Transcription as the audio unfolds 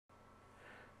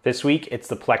This week, it's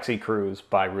the plexi-cruise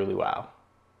by Rullywow.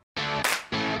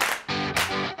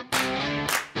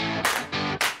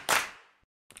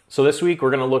 So this week,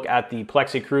 we're going to look at the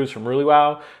plexi-cruise from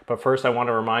Rullywow, but first I want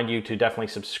to remind you to definitely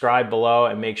subscribe below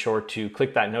and make sure to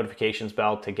click that notifications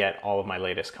bell to get all of my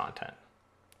latest content.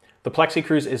 The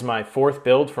plexi-cruise is my fourth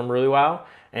build from Rullywow,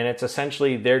 and it's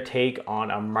essentially their take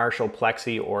on a Marshall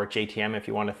Plexi, or JTM if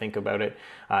you want to think about it,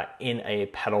 in a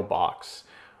pedal box.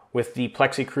 With the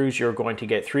plexi-cruise, you're going to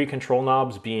get three control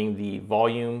knobs, being the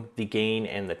volume, the gain,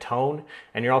 and the tone.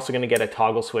 And you're also going to get a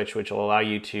toggle switch, which will allow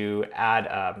you to add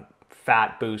a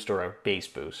fat boost or a bass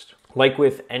boost. Like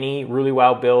with any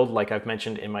Rullywow build, like I've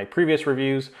mentioned in my previous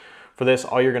reviews, for this,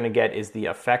 all you're going to get is the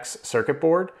effects circuit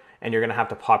board, and you're going to have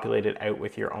to populate it out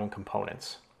with your own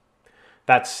components.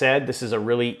 That said, this is a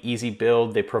really easy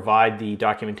build. They provide the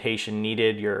documentation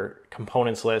needed, your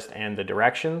components list, and the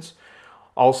directions.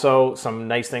 Also, some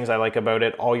nice things I like about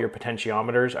it, all your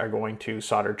potentiometers are going to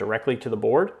solder directly to the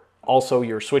board. Also,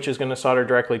 your switch is going to solder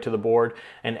directly to the board,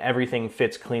 and everything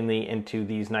fits cleanly into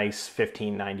these nice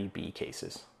 1590B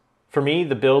cases. For me,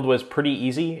 the build was pretty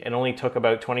easy. It only took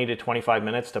about 20 to 25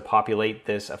 minutes to populate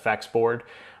this effects board.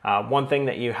 One thing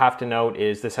that you have to note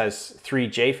is this has 3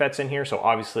 JFETs in here, so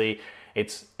obviously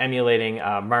it's emulating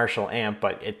a Marshall amp,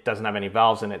 but it doesn't have any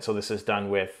valves in it, so this is done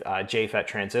with JFET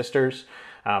transistors.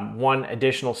 One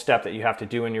additional step that you have to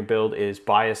do in your build is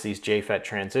bias these JFET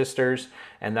transistors,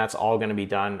 and that's all going to be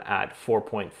done at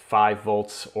 4.5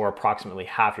 volts, or approximately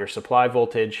half your supply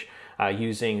voltage,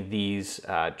 using these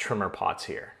trimmer pots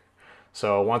here.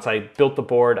 So once I built the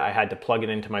board, I had to plug it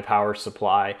into my power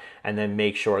supply and then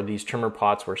make sure these trimmer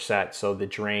pots were set so the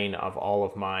drain of all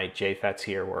of my JFETs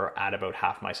here were at about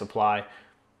half my supply.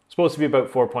 It's supposed to be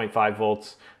about 4.5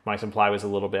 volts. My supply was a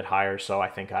little bit higher, so I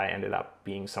think I ended up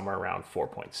being somewhere around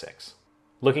 4.6.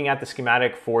 Looking at the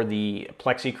schematic for the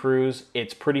plexi-cruise,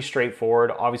 it's pretty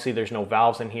straightforward. Obviously, there's no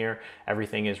valves in here.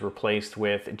 Everything is replaced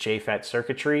with JFET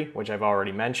circuitry, which I've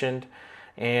already mentioned.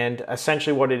 And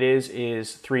essentially what it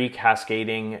is 3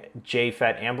 cascading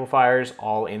JFET amplifiers,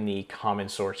 all in the common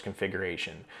source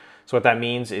configuration. So what that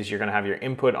means is you're going to have your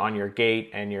input on your gate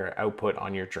and your output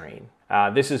on your drain.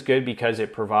 This is good because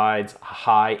it provides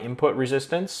high input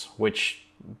resistance, which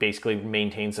basically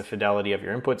maintains the fidelity of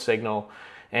your input signal,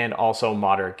 and also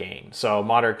moderate gain. So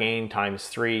moderate gain times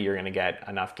 3, you're going to get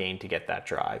enough gain to get that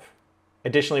drive.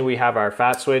 Additionally, we have our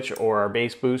fat switch or our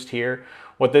bass boost here.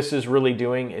 What this is really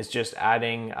doing is just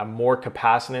adding more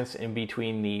capacitance in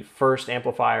between the first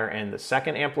amplifier and the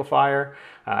second amplifier.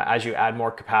 As you add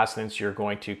more capacitance, you're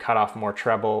going to cut off more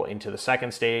treble into the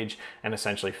second stage and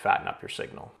essentially fatten up your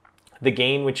signal. The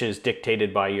gain, which is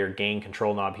dictated by your gain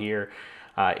control knob here,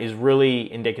 is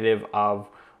really indicative of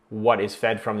what is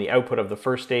fed from the output of the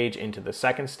first stage into the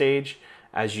second stage.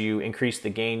 As you increase the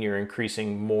gain, you're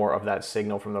increasing more of that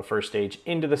signal from the first stage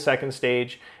into the second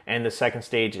stage, and the second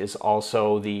stage is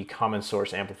also the common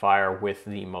source amplifier with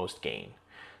the most gain.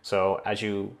 So as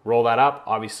you roll that up,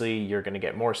 obviously you're going to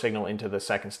get more signal into the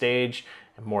second stage,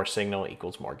 and more signal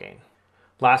equals more gain.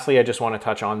 Lastly, I just want to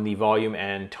touch on the volume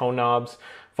and tone knobs.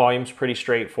 Volume's pretty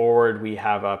straightforward. We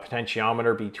have a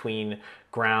potentiometer between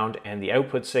ground and the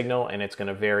output signal, and it's going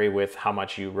to vary with how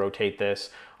much you rotate this.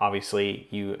 Obviously,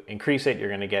 you increase it, you're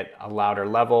going to get a louder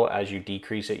level. As you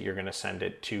decrease it, you're going to send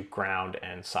it to ground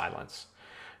and silence.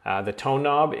 The tone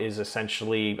knob is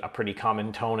essentially a pretty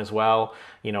common tone as well.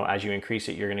 You know, as you increase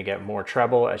it, you're going to get more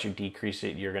treble. As you decrease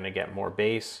it, you're going to get more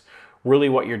bass. Really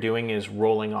what you're doing is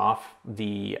rolling off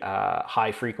the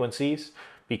high frequencies,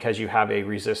 because you have a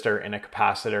resistor and a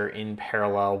capacitor in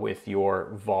parallel with your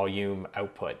volume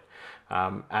output.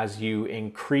 As you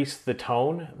increase the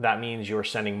tone, that means you're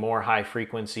sending more high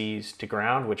frequencies to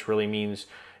ground, which really means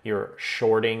you're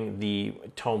shorting the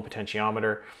tone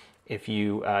potentiometer. If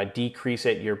you decrease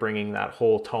it, you're bringing that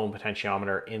whole tone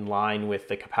potentiometer in line with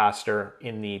the capacitor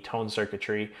in the tone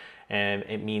circuitry, and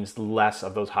it means less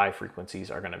of those high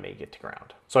frequencies are going to make it to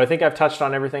ground. So I think I've touched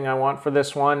on everything I want for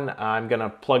this one. I'm going to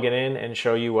plug it in and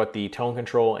show you what the tone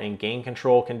control and gain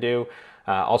control can do.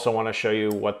 Also want to show you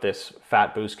what this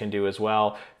fat boost can do as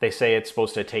well. They say it's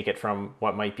supposed to take it from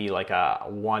what might be like a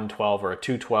 112 or a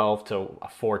 212 to a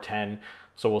 410.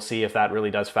 So we'll see if that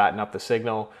really does fatten up the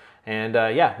signal. And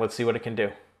yeah, let's see what it can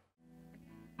do.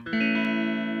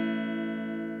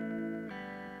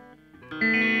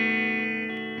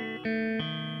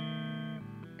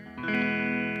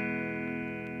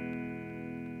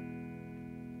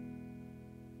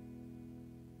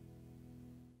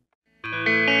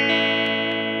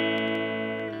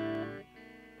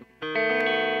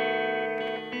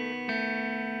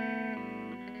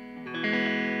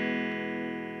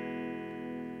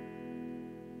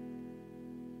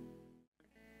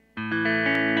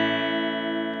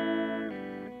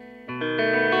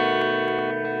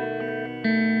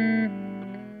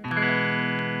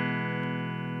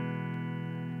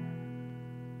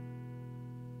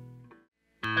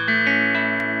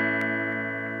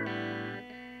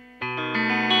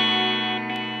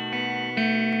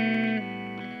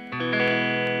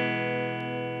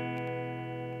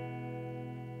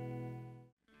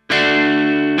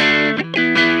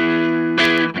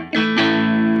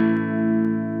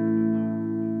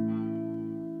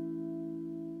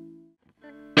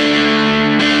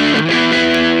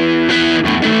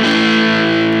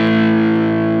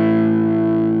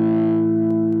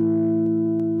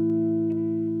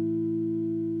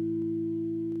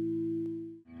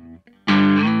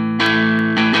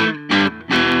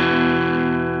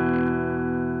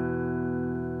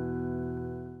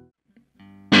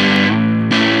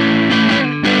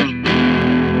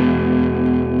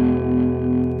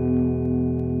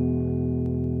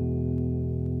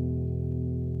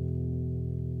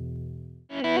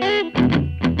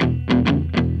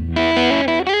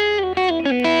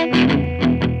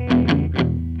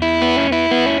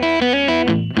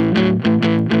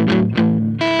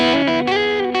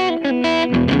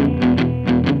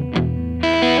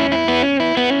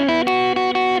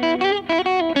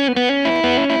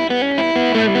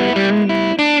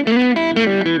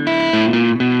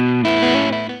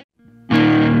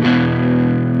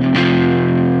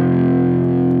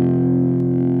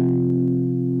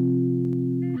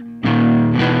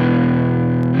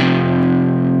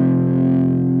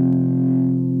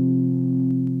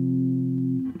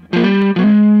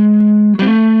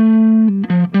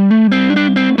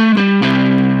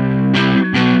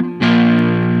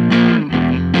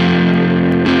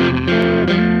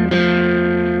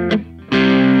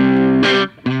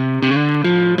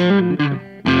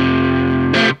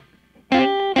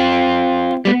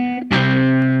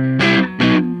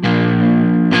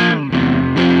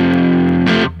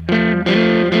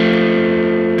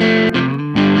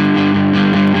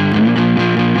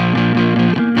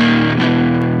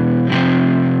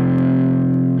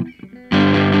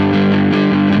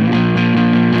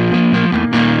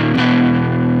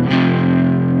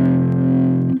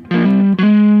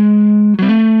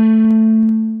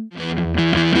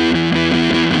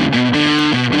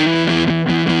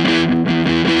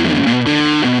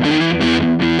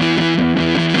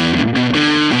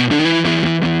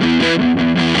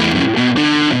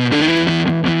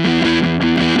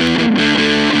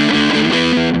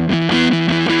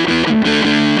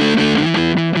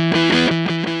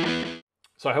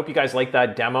 So I hope you guys like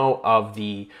that demo of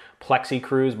the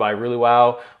plexi-cruise by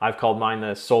Rullywow. I've called mine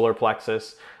the solar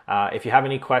plexus. If you have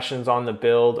any questions on the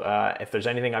build, if there's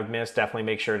anything I've missed, definitely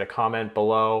make sure to comment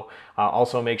below.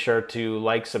 Also make sure to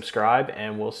like, subscribe,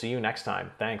 and we'll see you next time.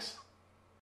 Thanks.